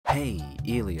Hey,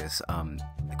 Elias,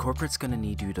 the corporate's gonna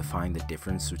need you to find the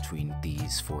difference between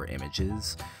these four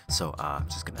images, so I'm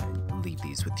just gonna leave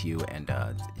these with you, and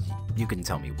you can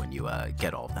tell me when you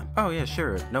get all of them. Oh yeah,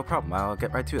 sure, no problem, I'll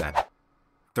get right to that.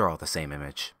 They're all the same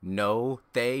image. No,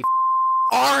 they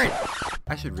aren't!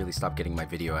 I should really stop getting my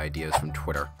video ideas from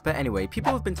Twitter. But anyway,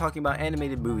 people have been talking about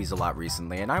animated movies a lot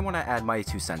recently, and I want to add my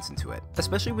 2 cents into it.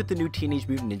 Especially with the new Teenage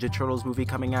Mutant Ninja Turtles movie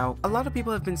coming out, a lot of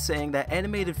people have been saying that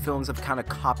animated films have kind of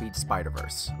copied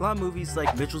Spider-Verse. A lot of movies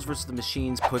like Mitchell's vs. the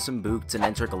Machines, Puss in Boots, and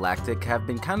Intergalactic have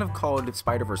been kind of called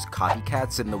Spider-Verse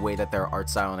copycats in the way that their art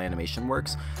style and animation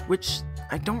works, which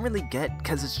I don't really get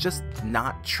because it's just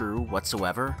not true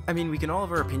whatsoever. I mean, we can all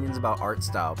have our opinions about art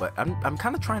style, but I'm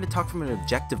kind of trying to talk from an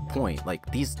objective point. Like,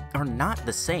 these are not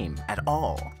the same at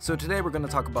all. So today we're going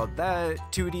to talk about that,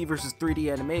 2D versus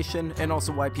 3D animation, and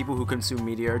also why people who consume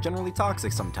media are generally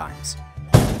toxic sometimes.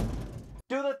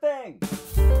 Do the thing!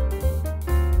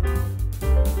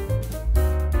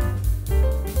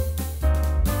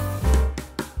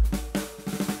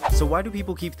 So why do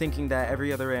people keep thinking that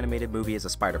every other animated movie is a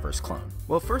Spider-Verse clone?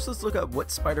 Well, first let's look at what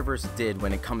Spider-Verse did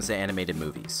when it comes to animated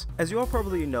movies. As you all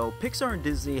probably know, Pixar and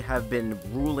Disney have been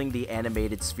ruling the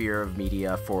animated sphere of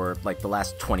media for like the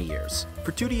last 20 years.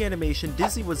 For 2D animation,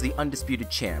 Disney was the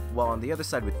undisputed champ, while on the other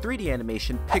side with 3D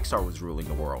animation, Pixar was ruling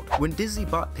the world. When Disney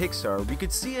bought Pixar, we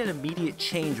could see an immediate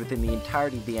change within the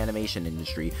entirety of the animation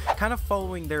industry, kind of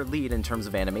following their lead in terms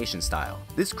of animation style.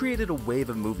 This created a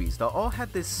wave of movies that all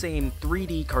had this same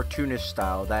 3D cartoonish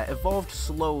style that evolved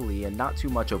slowly and not too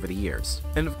much over the years.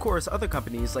 And of course, other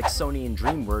companies like Sony and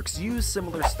DreamWorks use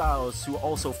similar styles to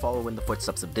also follow in the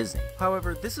footsteps of Disney.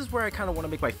 However, this is where I kind of want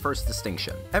to make my first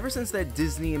distinction. Ever since that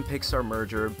Disney and Pixar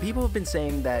merger, people have been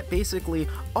saying that basically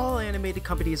all animated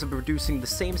companies are producing the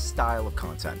same style of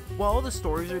content. While all the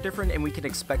stories are different and we can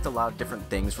expect a lot of different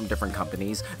things from different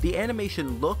companies, the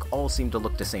animation look all seem to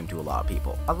look the same to a lot of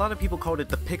people. A lot of people called it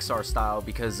the Pixar style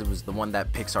because it was the one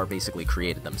that Pixar basically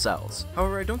created themselves.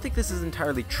 However, I don't think this is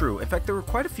entirely true. In fact, there were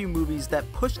quite a few movies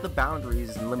that pushed the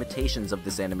boundaries and limitations of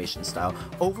this animation style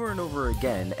over and over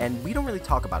again, and we don't really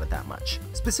talk about it that much.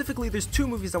 Specifically, there's 2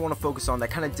 movies I want to focus on that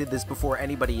kind of did this before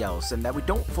anybody else and that we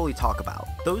don't fully talk about.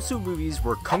 Those 2 movies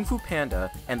were Kung Fu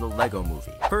Panda and the Lego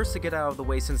Movie. First, to get out of the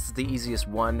way since it's the easiest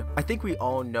one, I think we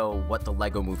all know what the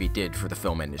Lego Movie did for the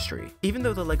film industry. Even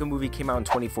though the Lego Movie came out in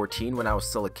 2014 when I was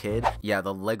still a kid, yeah,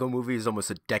 the Lego Movie is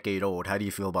almost a decade old. How do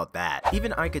you feel about that?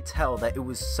 Even I could tell that it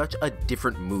was such a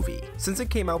different movie. Since it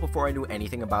came out before I knew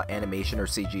anything about animation or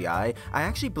CGI, I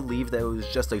actually believe that it was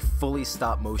just a fully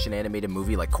stop-motion animated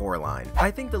movie like Coraline. I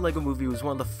think the Lego Movie was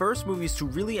one of the first movies to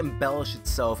really embellish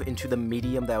itself into the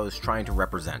medium that it was trying to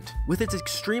represent. With its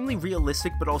extremely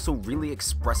realistic but also really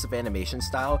expressive animation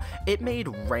style, it made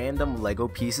random Lego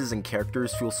pieces and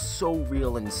characters feel so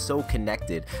real and so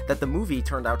connected that the movie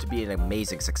turned out to be an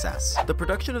amazing success. The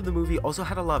production of the movie also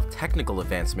had a lot of technical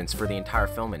advancements for the entire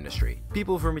film industry.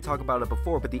 People have heard me talk about it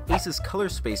before, but the Aces color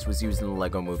space was used in the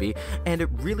Lego Movie, and it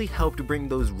really helped to bring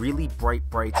those really bright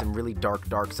brights and really dark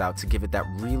darks out to give it that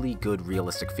really good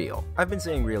realistic feel. I've been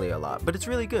saying really a lot, but it's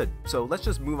really good, so let's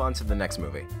just move on to the next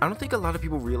movie. I don't think a lot of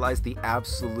people realize the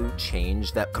absolute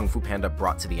change that Kung Fu Panda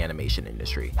brought to the animation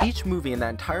industry. Each movie in that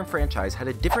entire franchise had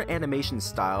a different animation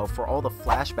style for all the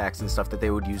flashbacks and stuff that they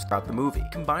would use throughout the movie.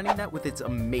 Combining that with its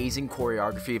amazing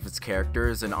choreography of its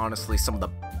characters and honestly some of the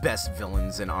best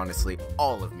villains in honestly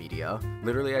all of media.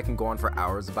 Literally, I can go on for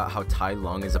hours about how Tai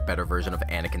Lung is a better version of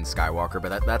Anakin Skywalker,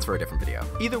 but that's for a different video.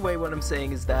 Either way, what I'm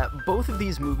saying is that both of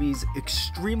these movies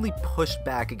extremely pushed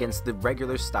back against the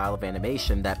regular style of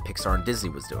animation that Pixar and Disney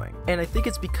was doing. And I think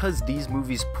it's because these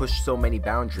movies pushed so many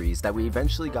boundaries that we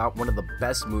eventually got one of the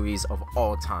best movies of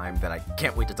all time that I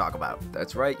can't wait to talk about.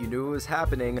 That's right, you knew it was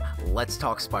happening. Let's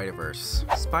talk Spider-Verse.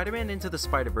 Spider-Man Into the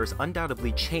Spider-Verse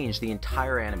undoubtedly changed the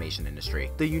entire animation industry.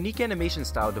 The unique animation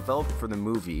style developed for the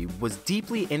movie was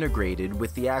deeply integrated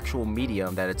with the actual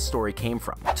medium that its story came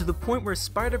from, to the point where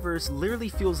Spider-Verse literally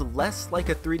feels less like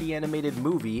a 3D animated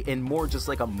movie and more just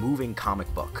like a moving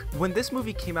comic book. When this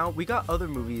movie came out, we got other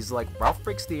movies like Ralph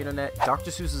Breaks the Internet,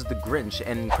 Dr. Seuss's The Grinch,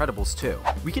 and Incredibles 2.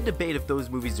 We can debate if those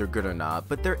movies are good or not,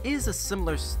 but there is a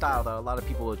similar style that a lot of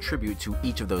people attribute to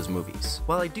each of those movies.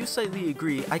 While I do slightly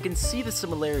agree, I can see the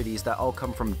similarities that all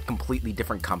come from completely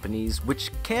different companies,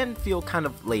 which can feel kind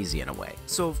of lazy in a way.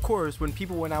 So of course, when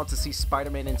people went out to see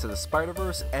Spider-Man Into the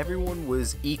Spider-Verse, everyone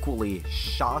was equally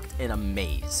shocked and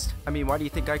amazed. I mean, why do you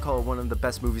think I call it one of the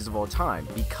best movies of all time?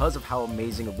 Because of how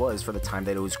amazing it was for the time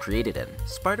that it was created in.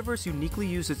 Spider-Verse uniquely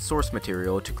used its source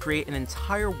material to create an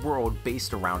entire world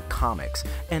based around comics,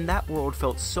 and that world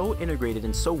felt so integrated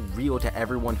and so real to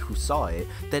everyone who saw it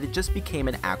that it just became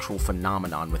an actual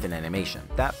phenomenon within animation.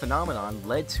 That phenomenon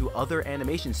led to other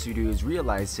animation studios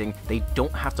realizing they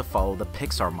don't have to follow the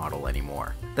Pixar model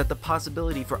anymore. That the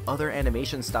possibility for other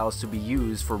animation styles to be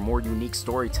used for more unique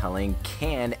storytelling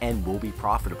can and will be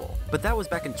profitable. But that was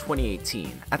back in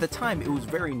 2018. At the time, it was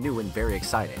very new and very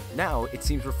exciting. Now, it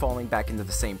seems we're falling back into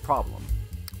the same problem.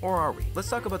 Or are we? Let's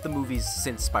talk about the movies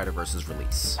since Spider-Verse's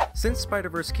release. Since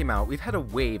Spider-Verse came out, we've had a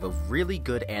wave of really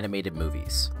good animated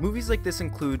movies. Movies like this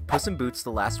include Puss in Boots: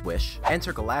 The Last Wish,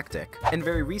 Intergalactic, and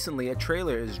very recently a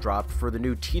trailer is dropped for the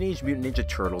new Teenage Mutant Ninja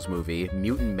Turtles movie,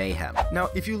 Mutant Mayhem. Now,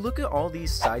 if you look at all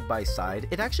these side by side,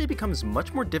 it actually becomes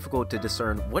much more difficult to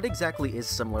discern what exactly is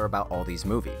similar about all these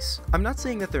movies. I'm not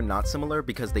saying that they're not similar,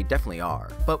 because they definitely are,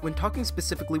 but when talking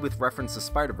specifically with reference to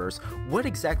Spider-Verse, what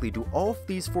exactly do all of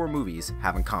these four movies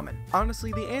have in common?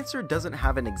 Honestly, the answer doesn't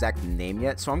have an exact name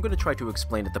yet, so I'm going to try to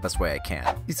explain it the best way I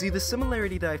can. You see, the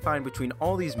similarity that I find between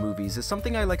all these movies is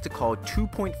something I like to call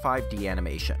 2.5D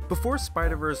animation. Before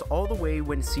Spider-Verse, all the way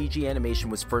when CG animation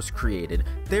was first created,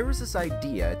 there was this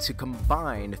idea to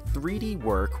combine 3D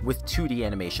work with 2D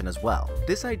animation as well.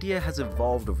 This idea has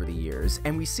evolved over the years,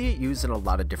 and we see it used in a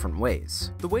lot of different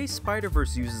ways. The way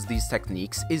Spider-Verse uses these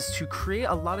techniques is to create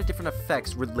a lot of different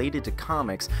effects related to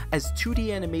comics as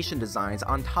 2D animation designs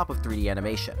on top of 3D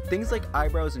animation. Things like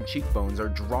eyebrows and cheekbones are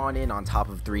drawn in on top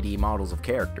of 3D models of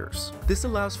characters. This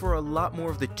allows for a lot more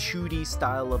of the 2D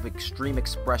style of extreme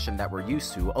expression that we're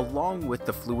used to, along with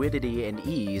the fluidity and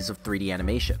ease of 3D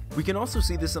animation. We can also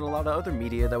see this in a lot of other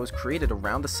media that was created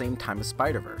around the same time as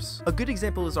Spider-Verse. A good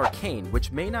example is Arcane,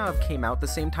 which may not have came out the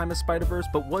same time as Spider-Verse,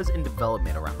 but was in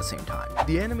development around the same time.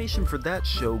 The animation for that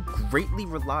show greatly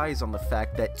relies on the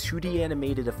fact that 2D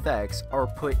animated effects are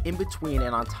put in between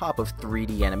and on top of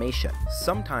 3D animation,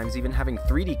 sometimes even having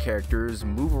 3D characters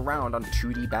move around on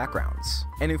 2D backgrounds.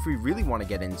 And if we really want to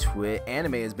get into it,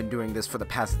 anime has been doing this for the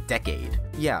past decade.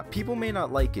 Yeah, people may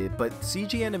not like it, but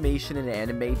CG animation in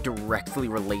anime directly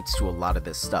relates to a lot of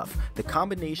this stuff. The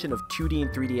combination of 2D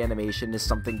and 3D animation is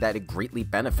something that it greatly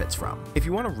benefits from. If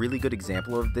you want a really good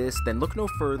example of this, then look no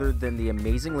further than the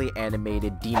amazingly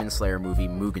animated Demon Slayer movie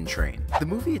Mugen Train. The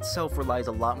movie itself relies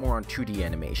a lot more on 2D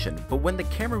animation, but when the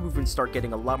camera movements start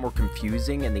getting a lot more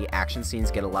confusing and the action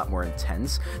scenes get a lot more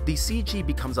intense, the CG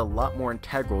becomes a lot more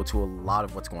integral to a lot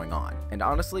of what's going on. And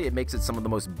honestly, it makes it some of the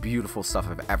most beautiful stuff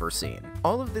I've ever seen.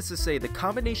 All of this to say, the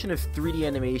combination of 3D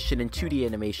animation and 2D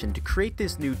animation to create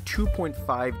this new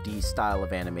 2.5D style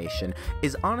of animation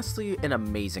is honestly an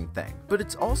amazing thing. But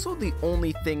it's also the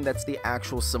only thing that's the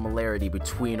actual similarity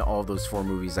between all those four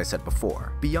movies I said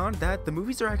before. Beyond that, the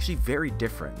movies are actually very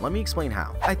different. Let me explain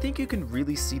how. I think you can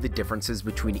really see the differences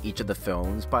between each of the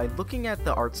films by looking at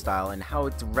the art style and how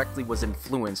it directly was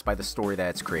influenced by the story that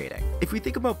it's creating. If we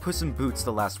think about Puss in Boots: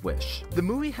 The Last Wish, the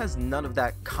movie has none of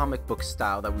that comic book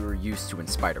style that we were used to in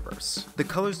Spider-Verse. The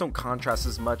colors don't contrast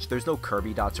as much, there's no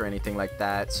Kirby dots or anything like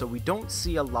that, so we don't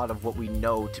see a lot of what we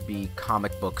know to be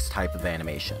comic books type of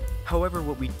animation. However,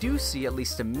 what we do see, at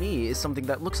least to me, is something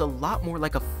that looks a lot more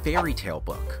like a fairy tale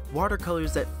book.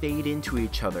 Watercolors that fade into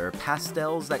each other,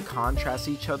 pastels that contrast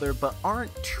each other but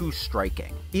aren't too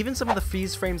striking. Even some of the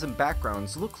freeze frames and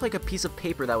backgrounds look like a piece of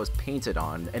paper that was painted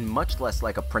on, and much less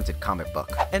like a printed comic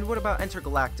book. And what about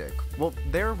Intergalactic? Well,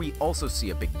 there we also see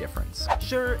a big difference.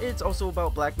 Sure, it's also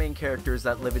about black main characters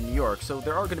that live in New York, so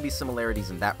there are going to be similarities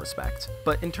in that respect.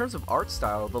 But in terms of art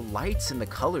style, the lights and the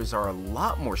colors are a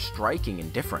lot more striking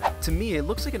and different. To me, it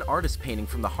looks like an artist painting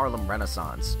from the Harlem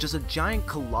Renaissance, just a giant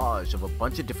collage of a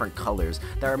bunch of different colors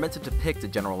that are meant to depict a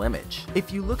general image.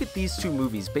 If you look at these two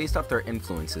movies based off their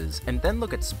influences, and then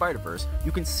look at Spider-Verse,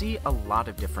 you can see a lot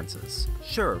of differences.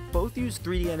 Sure, both use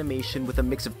 3D animation with a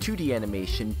mix of 2D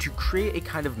animation to create a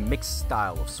kind of mixed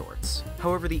style of sorts.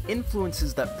 However, the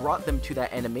influences that brought them to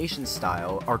that animation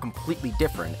style are completely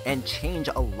different and change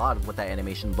a lot of what that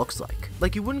animation looks like.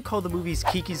 Like, you wouldn't call the movies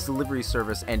Kiki's Delivery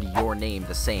Service and Your Name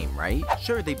the same, right?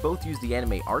 Sure, they both use the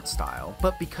anime art style,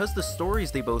 but because the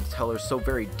stories they both tell are so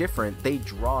very different, they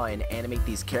draw and animate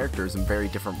these characters in very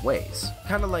different ways.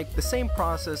 Kinda like the same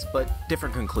process, but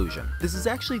different conclusion. This is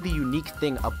actually the unique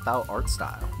thing about art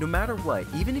style. No matter what,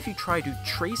 even if you try to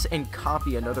trace and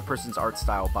copy another person's art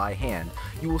style by hand,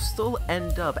 you will still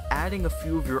end up adding a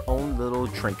few of your own little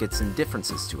trinkets and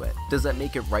differences to it. Does that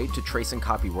make it right to trace and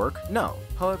copy work? No.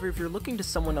 However, if you're looking to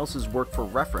someone else's work for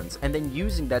reference and then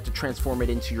using that to transform it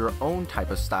into your own type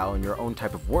of style and your own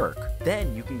type of work,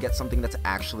 then you can get something that's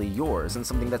actually yours and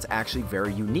something that's actually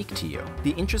very unique to you.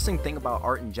 The interesting thing about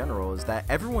art in general is that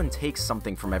everyone takes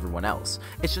something from everyone else.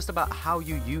 It's just about how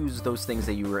you use those things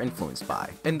that you were influenced by.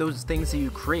 And those things that you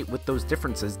create with those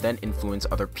differences then influence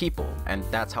other people, and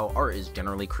that's how art is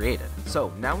generally created.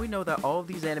 So now we know that all of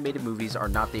these animated movies are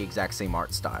not the exact same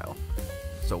art style.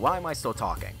 So why am I still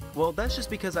talking? Well, that's just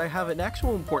because I have an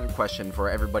actual important question for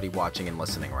everybody watching and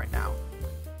listening right now.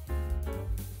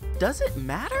 Does it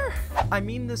matter? I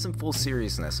mean this in full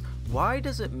seriousness. Why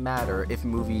does it matter if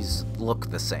movies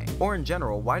look the same? Or in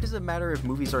general, why does it matter if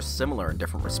movies are similar in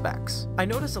different respects? I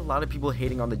noticed a lot of people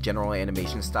hating on the general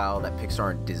animation style that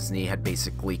Pixar and Disney had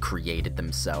basically created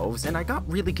themselves, and I got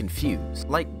really confused.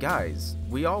 Like, guys,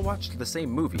 we all watched the same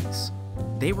movies.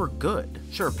 They were good.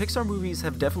 Sure, Pixar movies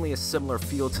have definitely a similar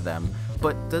feel to them,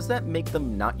 but does that make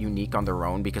them not unique on their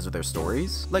own because of their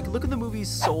stories? Like, look at the movies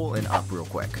Soul and Up real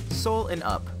quick. Soul and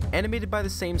Up, animated by the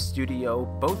same studio,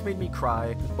 both made me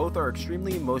cry, both are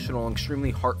extremely emotional and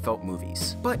extremely heartfelt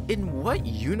movies. But in what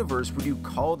universe would you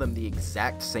call them the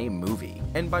exact same movie?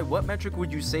 And by what metric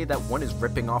would you say that one is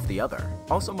ripping off the other?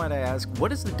 Also, might I ask,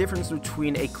 what is the difference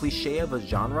between a cliche of a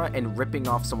genre and ripping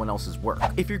off someone else's work?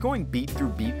 If you're going beat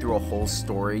through a whole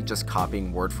story, just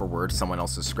copying word for word someone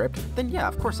else's script, then yeah,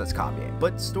 of course that's copying.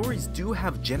 But stories do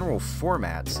have general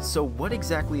formats, so what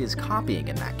exactly is copying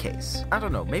in that case? I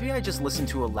don't know, maybe I just listened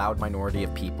to a loud minority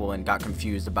of people and got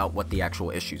confused about what the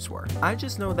actual issues were. I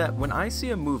just know that when I see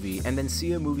a movie and then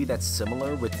see a movie that's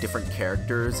similar with different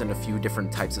characters and a few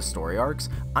different types of story arcs,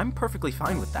 I'm perfectly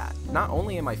fine with that. Not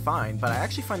only am I fine, but I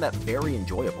actually find that very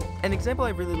enjoyable. An example I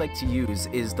really like to use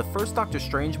is the first Doctor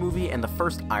Strange movie and the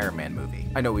first Iron Man movie.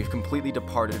 I know we've completely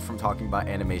departed from talking about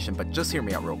animation, but just hear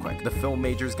me out real quick. The film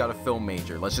major's got a film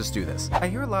major, let's just do this. I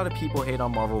hear a lot of people hate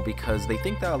on Marvel because they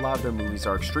think that a lot of their movies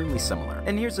are extremely similar.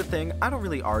 And here's the thing, I don't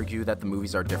really argue that the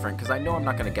movies are different because I know I'm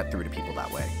not going to get through to people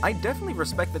that way. I definitely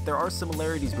respect that there are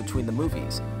similarities between the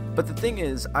movies. But the thing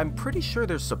is, I'm pretty sure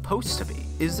there's supposed to be.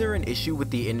 Is there an issue with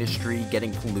the industry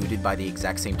getting polluted by the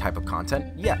exact same type of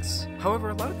content? Yes. However,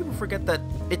 a lot of people forget that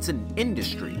it's an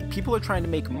industry. People are trying to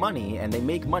make money, and they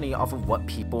make money off of what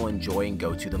people enjoy and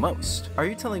go to the most. Are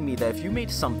you telling me that if you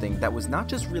made something that was not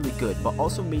just really good, but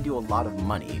also made you a lot of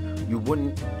money, you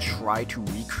wouldn't try to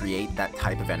recreate that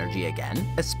type of energy again?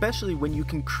 Especially when you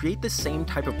can create the same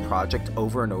type of project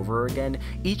over and over again,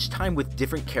 each time with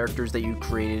different characters that you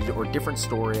created or different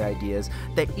story ideas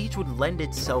that each would lend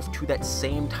itself to that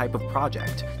same type of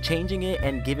project, changing it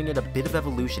and giving it a bit of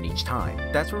evolution each time.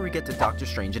 That's where we get to Doctor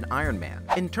Strange and Iron Man.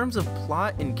 In terms of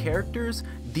plot and characters,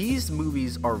 these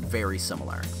movies are very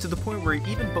similar, to the point where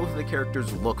even both of the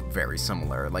characters look very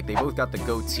similar. Like, they both got the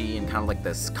goatee and kind of like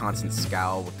this constant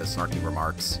scowl with the snarky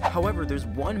remarks. However, there's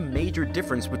one major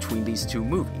difference between these two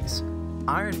movies.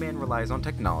 Iron Man relies on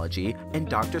technology, and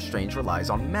Doctor Strange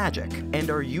relies on magic. And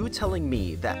are you telling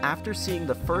me that after seeing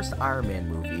the first Iron Man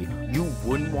movie, you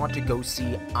wouldn't want to go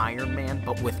see Iron Man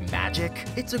but with magic?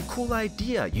 It's a cool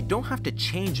idea. You don't have to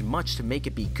change much to make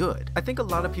it be good. I think a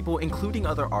lot of people, including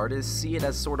other artists, see it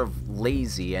as sort of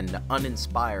lazy and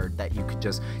uninspired that you could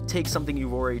just take something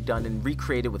you've already done and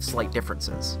recreate it with slight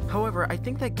differences. However, I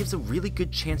think that gives a really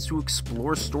good chance to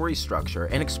explore story structure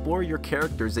and explore your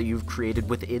characters that you've created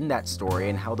within that story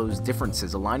and how those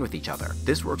differences align with each other.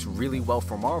 This works really well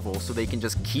for Marvel, so they can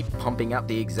just keep pumping out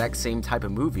the exact same type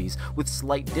of movies with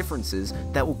slight differences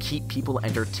that will keep people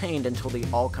entertained until they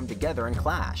all come together and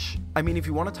clash. I mean, if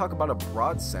you want to talk about a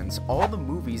broad sense, all the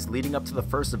movies leading up to the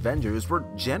first Avengers were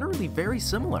generally very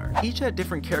similar. Each had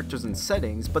different characters and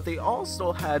settings, but they all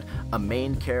still had a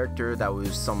main character that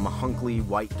was some hunky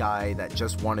white guy that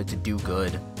just wanted to do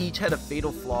good. Each had a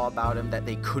fatal flaw about him that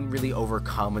they couldn't really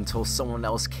overcome until someone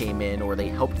else came in or they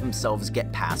helped themselves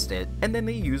get past it, and then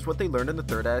they used what they learned in the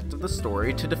third act of the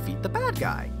story to defeat the bad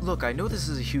guy. Look, I know this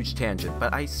is a huge tangent,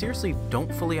 but I seriously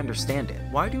don't fully understand it.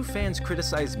 Why do fans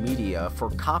criticize media for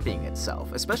copying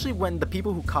itself, especially when the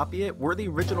people who copy it were the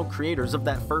original creators of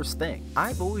that first thing?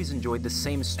 I've always enjoyed the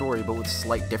same story but with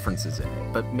slight differences in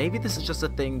it, but maybe this is just a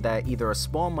thing that either a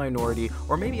small minority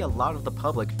or maybe a lot of the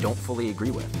public don't fully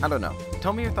agree with. I don't know.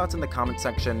 Tell me your thoughts in the comment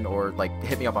section, or like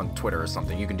hit me up on Twitter or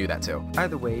something, you can do that too.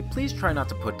 Either way, please try not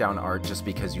to put down art just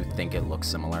because you think it looks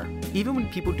similar. Even when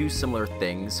people do similar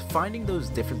things, finding those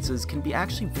differences can be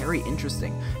actually very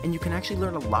interesting, and you can actually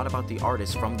learn a lot about the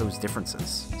artist from those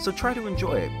differences. So try to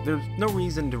enjoy it. There's no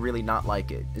reason to really not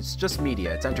like it. It's just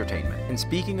media, it's entertainment. And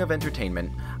speaking of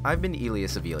entertainment, I've been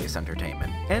Elias of Elias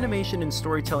Entertainment. Animation and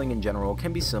storytelling in general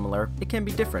can be similar, it can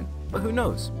be different, but who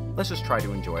knows? Let's just try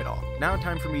to enjoy it all. Now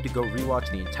time for me to go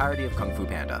rewatch the entirety of Kung Fu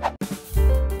Panda.